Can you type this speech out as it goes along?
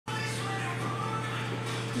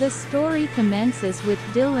The story commences with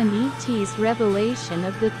Dylan E.T.'s revelation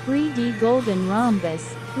of the 3D golden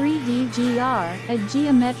rhombus, 3DGR, a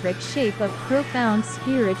geometric shape of profound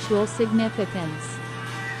spiritual significance.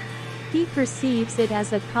 He perceives it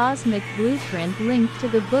as a cosmic blueprint linked to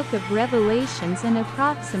the Book of Revelations and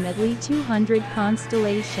approximately 200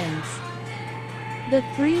 constellations. The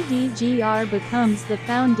 3DGR becomes the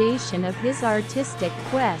foundation of his artistic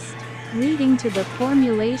quest, leading to the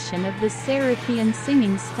formulation of the Seraphian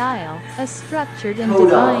singing style, a structured and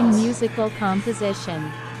divine musical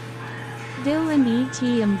composition. Dylan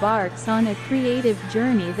E.T. embarks on a creative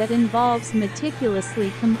journey that involves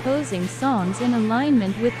meticulously composing songs in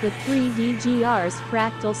alignment with the 3DGR's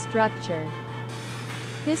fractal structure.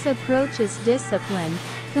 His approach is disciplined,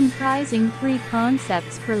 comprising 3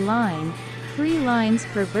 concepts per line, 3 lines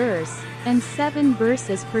per verse, and 7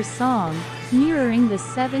 verses per song, mirroring the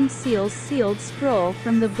 7 seals sealed scroll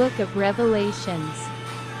from the Book of Revelations.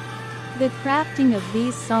 The crafting of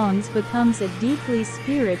these songs becomes a deeply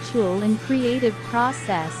spiritual and creative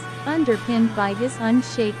process, underpinned by his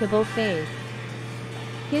unshakable faith.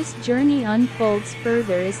 His journey unfolds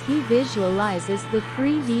further as he visualizes the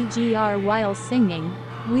 3DGR while singing,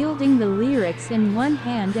 wielding the lyrics in one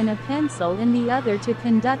hand and a pencil in the other to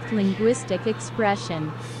conduct linguistic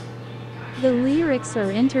expression. The lyrics are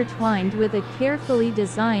intertwined with a carefully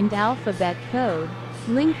designed alphabet code,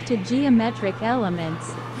 linked to geometric elements,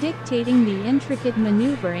 dictating the intricate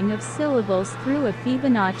maneuvering of syllables through a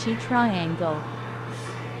Fibonacci triangle.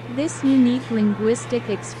 This unique linguistic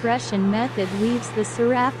expression method weaves the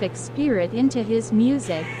seraphic spirit into his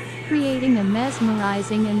music, creating a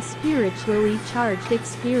mesmerizing and spiritually charged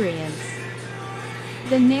experience.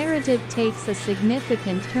 The narrative takes a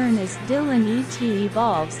significant turn as Dylan E.T.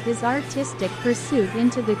 evolves his artistic pursuit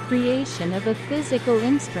into the creation of a physical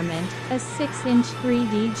instrument, a 6-inch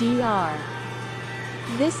 3DGR.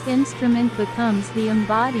 This instrument becomes the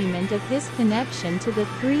embodiment of his connection to the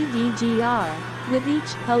 3DGR, with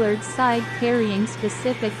each colored side carrying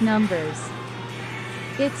specific numbers.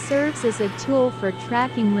 It serves as a tool for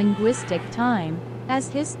tracking linguistic time, as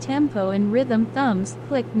his tempo and rhythm thumbs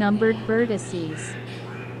click numbered vertices.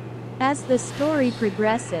 As the story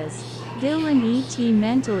progresses, Dylan E.T.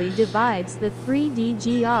 mentally divides the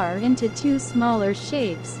 3DGR into 2 smaller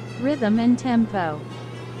shapes, rhythm and tempo.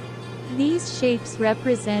 These shapes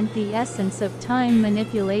represent the essence of time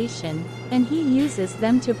manipulation, and he uses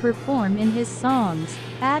them to perform in his songs,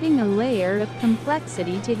 adding a layer of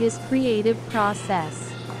complexity to his creative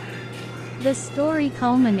process. The story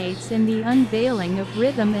culminates in the unveiling of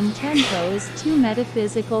rhythm and tempo as 2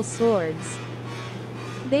 metaphysical swords.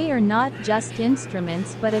 They are not just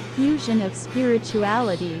instruments but a fusion of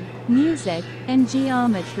spirituality, music, and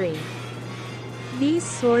geometry. These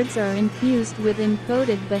swords are infused with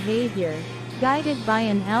encoded behavior, guided by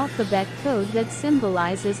an alphabet code that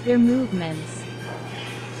symbolizes their movements.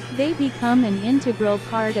 They become an integral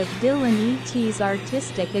part of Dylan E.T.'s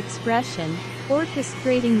artistic expression,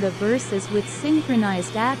 orchestrating the verses with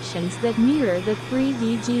synchronized actions that mirror the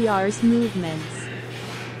 3DGR's movements.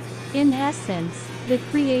 In essence, the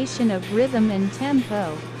creation of rhythm and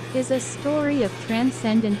tempo is a story of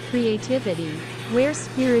transcendent creativity, where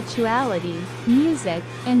spirituality, music,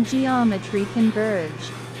 and geometry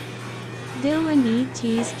converge. Dylan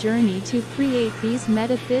E.T.'s journey to create these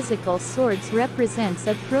metaphysical swords represents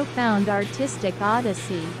a profound artistic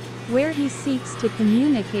odyssey, where he seeks to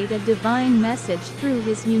communicate a divine message through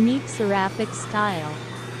his unique seraphic style.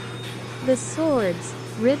 The swords,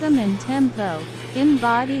 rhythm and tempo,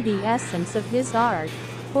 embody the essence of his art,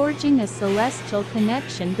 forging a celestial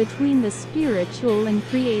connection between the spiritual and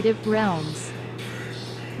creative realms.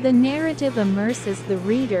 The narrative immerses the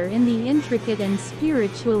reader in the intricate and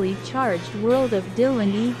spiritually charged world of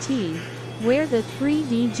Dylan E.T., where the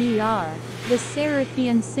 3DGR, the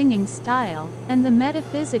Seraphian singing style, and the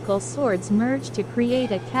metaphysical swords merge to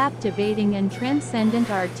create a captivating and transcendent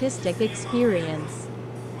artistic experience.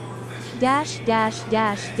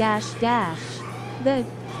 The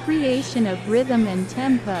creation of rhythm and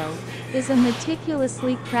tempo is a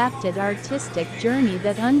meticulously crafted artistic journey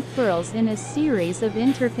that unfurls in a series of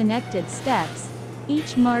interconnected steps,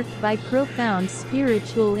 each marked by profound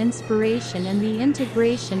spiritual inspiration and the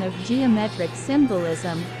integration of geometric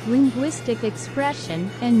symbolism, linguistic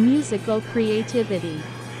expression, and musical creativity.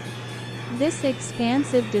 This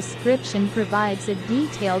expansive description provides a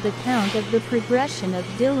detailed account of the progression of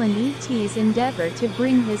Dylan E.T.'s endeavor to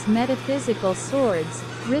bring his metaphysical swords,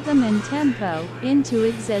 rhythm and tempo, into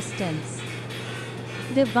existence.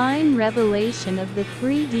 Divine revelation of the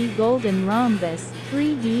 3D golden rhombus,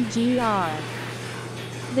 3DGR.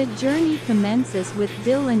 The journey commences with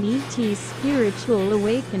Dylan E.T.'s spiritual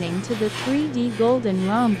awakening to the 3D golden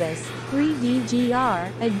rhombus,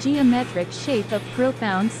 3D-GR, a geometric shape of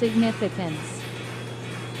profound significance.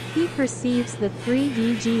 He perceives the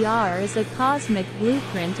 3D-GR as a cosmic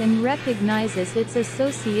blueprint and recognizes its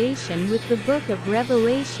association with the Book of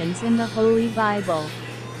Revelations in the Holy Bible.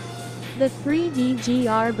 The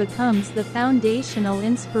 3D-GR becomes the foundational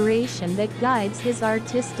inspiration that guides his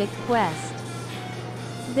artistic quest.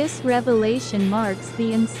 This revelation marks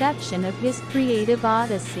the inception of his creative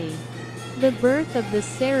odyssey. The birth of the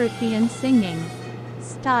Seraphian singing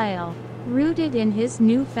style. Rooted in his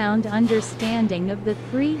newfound understanding of the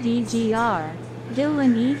 3D-GR,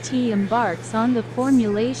 Dylan E.T. embarks on the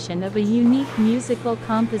formulation of a unique musical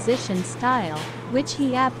composition style, which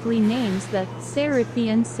he aptly names the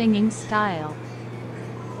Seraphian singing style.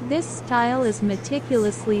 This style is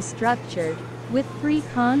meticulously structured, with 3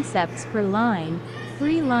 concepts per line,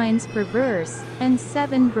 3 lines per verse, and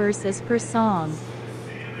 7 verses per song.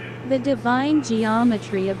 The divine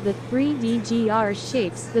geometry of the 3D-GR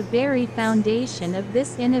shapes the very foundation of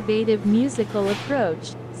this innovative musical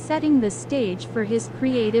approach, setting the stage for his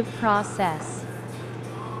creative process.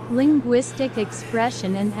 Linguistic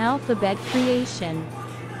expression and alphabet creation.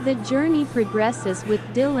 The journey progresses with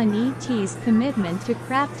Dylan E.T.'s commitment to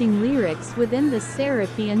crafting lyrics within the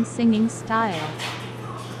Seraphian singing style.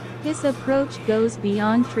 His approach goes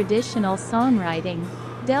beyond traditional songwriting,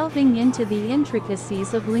 delving into the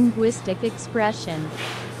intricacies of linguistic expression.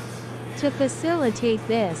 To facilitate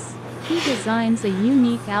this, he designs a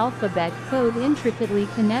unique alphabet code intricately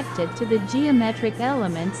connected to the geometric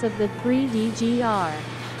elements of the 3D-GR.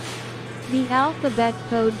 The alphabet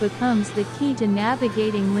code becomes the key to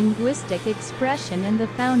navigating linguistic expression and the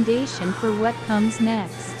foundation for what comes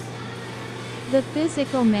next. The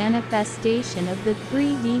physical manifestation of the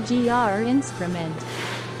 3D-GR instrument.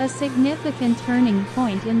 A significant turning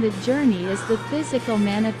point in the journey is the physical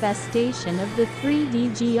manifestation of the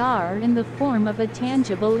 3D-GR in the form of a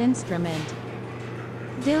tangible instrument.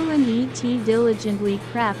 Dylan E.T. diligently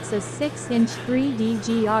crafts a 6-inch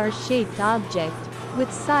 3D-GR-shaped object,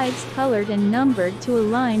 with sides colored and numbered to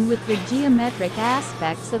align with the geometric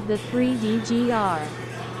aspects of the 3D-GR.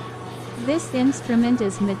 This instrument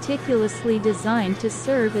is meticulously designed to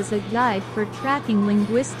serve as a guide for tracking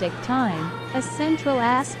linguistic time, a central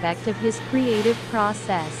aspect of his creative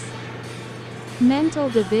process. Mental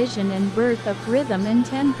division and birth of rhythm and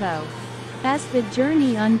tempo. As the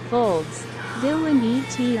journey unfolds, Dylan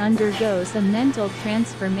E.T. undergoes a mental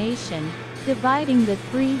transformation, dividing the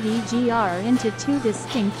 3D-GR into 2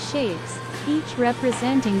 distinct shapes, each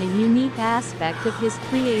representing a unique aspect of his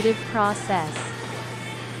creative process.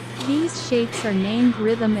 These shapes are named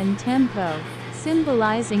rhythm and tempo,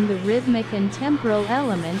 symbolizing the rhythmic and temporal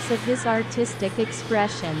elements of his artistic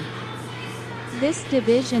expression. This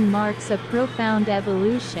division marks a profound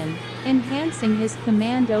evolution, enhancing his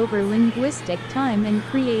command over linguistic time and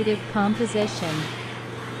creative composition.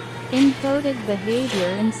 Encoded behavior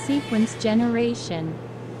and sequence generation.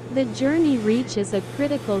 The journey reaches a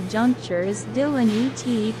critical juncture as Dylan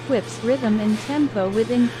E.T. equips rhythm and tempo with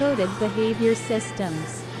encoded behavior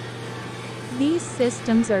systems. These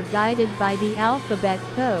systems are guided by the alphabet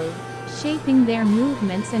code, shaping their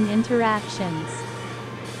movements and interactions.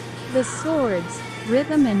 The swords,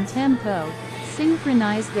 rhythm and tempo,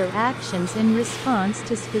 synchronize their actions in response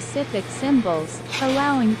to specific symbols,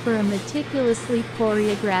 allowing for a meticulously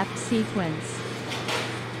choreographed sequence.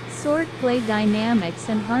 Swordplay dynamics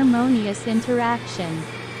and harmonious interaction.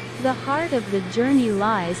 The heart of the journey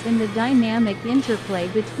lies in the dynamic interplay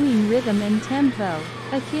between rhythm and tempo,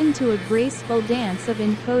 akin to a graceful dance of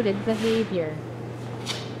encoded behavior.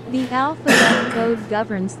 The alphabet code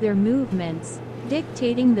governs their movements,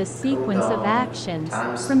 dictating the sequence of actions,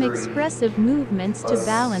 from expressive movements to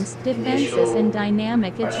balanced defenses and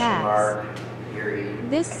dynamic attacks.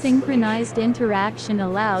 This synchronized interaction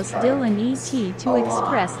allows Dylan E.T. to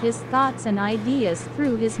express his thoughts and ideas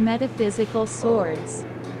through his metaphysical swords.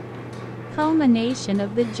 Culmination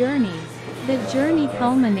of the journey. The journey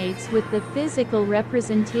culminates with the physical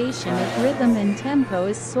representation of rhythm and tempo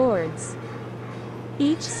as swords.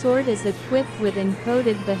 Each sword is equipped with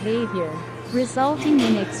encoded behavior, resulting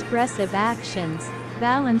in expressive actions,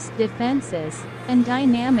 balanced defenses, and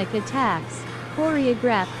dynamic attacks,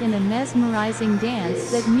 choreographed in a mesmerizing dance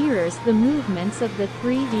that mirrors the movements of the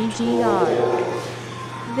 3D-GR.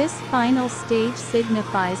 This final stage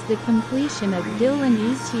signifies the completion of Dylan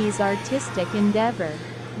E.T.'s artistic endeavor,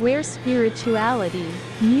 where spirituality,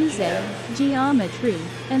 music, geometry,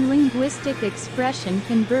 and linguistic expression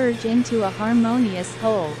converge into a harmonious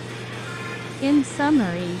whole. In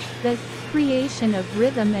summary, the creation of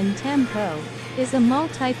rhythm and tempo is a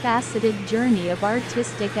multifaceted journey of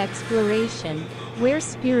artistic exploration, where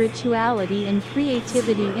spirituality and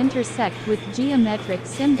creativity intersect with geometric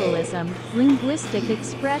symbolism, linguistic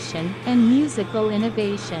expression, and musical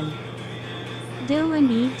innovation. Dylan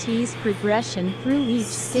E.T.'s progression through each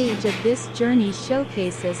stage of this journey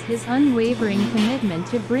showcases his unwavering commitment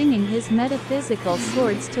to bringing his metaphysical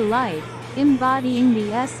swords to life, embodying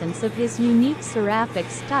the essence of his unique seraphic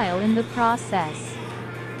style in the process.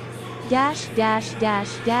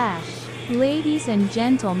 Ladies and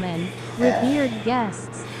gentlemen, revered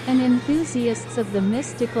guests, and enthusiasts of the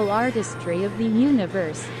mystical artistry of the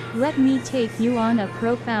universe, let me take you on a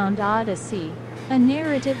profound odyssey, a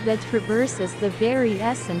narrative that traverses the very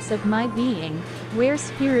essence of my being, where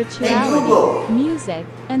spirituality, music,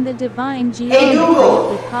 and the divine geometry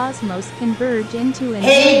of the cosmos converge into an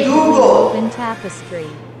intricately woven tapestry.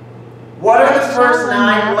 What are the first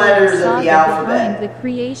 9 letters of the alphabet? Behind the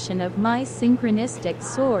creation of my synchronistic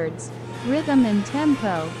swords, rhythm and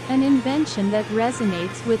tempo, an invention that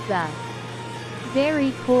resonates with the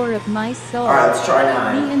very core of my soul. Alright, let's try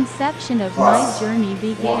 9. The inception of my journey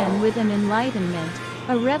began with an enlightenment,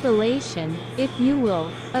 a revelation, if you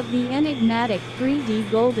will, of the enigmatic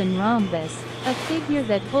 3D golden rhombus, a figure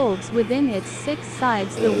that holds within its 6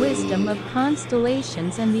 sides the wisdom of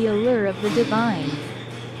constellations and the allure of the divine.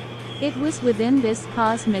 It was within this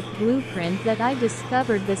cosmic blueprint that I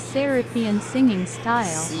discovered the Seraphian singing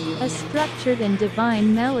style, a structured and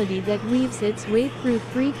divine melody that weaves its way through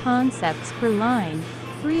 3 concepts per line,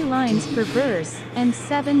 3 lines per verse, and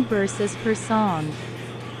 7 verses per song.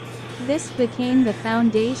 This became the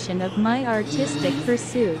foundation of my artistic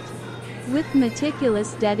pursuit. With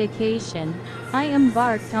meticulous dedication, I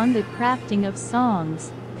embarked on the crafting of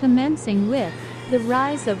songs, commencing with The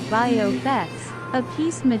Rise of Bioeffects, a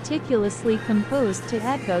piece meticulously composed to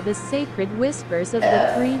echo the sacred whispers of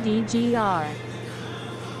the 3D-GR.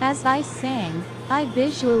 As I sang, I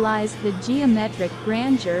visualized the geometric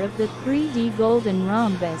grandeur of the 3D golden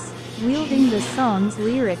rhombus, wielding the song's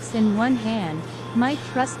lyrics in one hand, my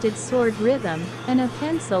trusted sword rhythm, and a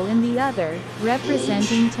pencil in the other,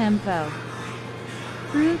 representing tempo.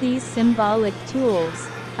 Through these symbolic tools,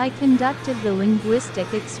 I conducted the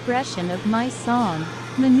linguistic expression of my song,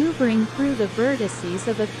 maneuvering through the vertices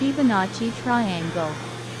of a Fibonacci triangle.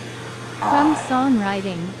 From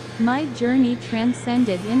songwriting, my journey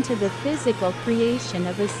transcended into the physical creation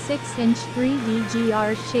of a 6-inch 3D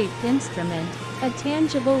GR-shaped instrument, a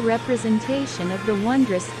tangible representation of the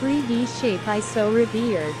wondrous 3D shape I so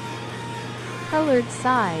revered. Colored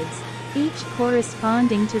sides, each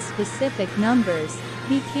corresponding to specific numbers,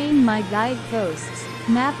 became my guideposts,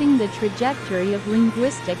 mapping the trajectory of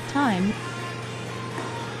linguistic time